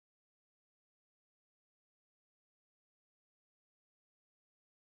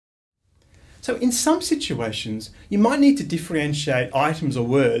So in some situations, you might need to differentiate items or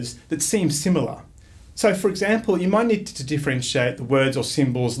words that seem similar. So for example, you might need to differentiate the words or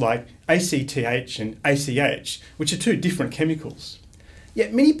symbols like ACTH and ACH, which are two different chemicals.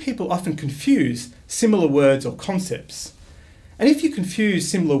 Yet many people often confuse similar words or concepts. And if you confuse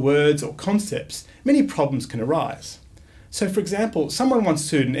similar words or concepts, many problems can arise. So for example, someone once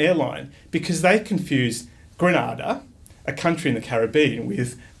sued an airline because they confused Grenada, a country in the Caribbean,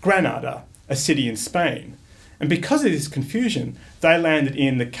 with Granada, a city in Spain. And because of this confusion, they landed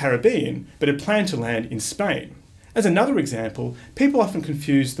in the Caribbean, but had planned to land in Spain. As another example, people often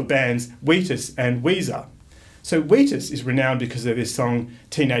confuse the bands Wheatus and Weezer. So Wheatus is renowned because of their song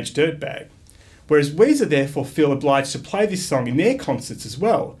Teenage Dirtbag, whereas Weezer therefore feel obliged to play this song in their concerts as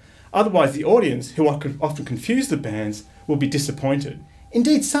well. Otherwise the audience, who often confuse the bands, will be disappointed.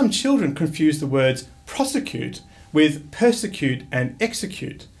 Indeed, some children confuse the words prosecute with persecute and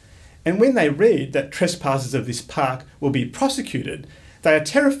execute. And when they read that trespassers of this park will be prosecuted, they are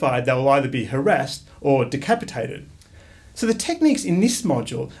terrified they will either be harassed or decapitated. So the techniques in this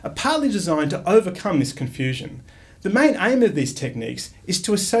module are partly designed to overcome this confusion. The main aim of these techniques is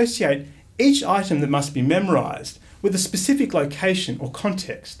to associate each item that must be memorised with a specific location or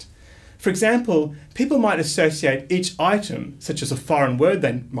context. For example, people might associate each item, such as a foreign word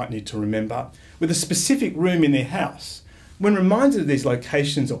they might need to remember, with a specific room in their house. When reminded of these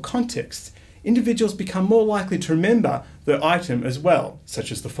locations or contexts, individuals become more likely to remember the item as well,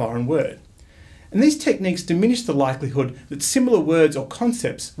 such as the foreign word. And these techniques diminish the likelihood that similar words or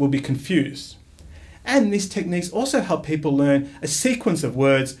concepts will be confused. And these techniques also help people learn a sequence of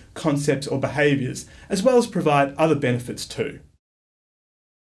words, concepts or behaviours, as well as provide other benefits too.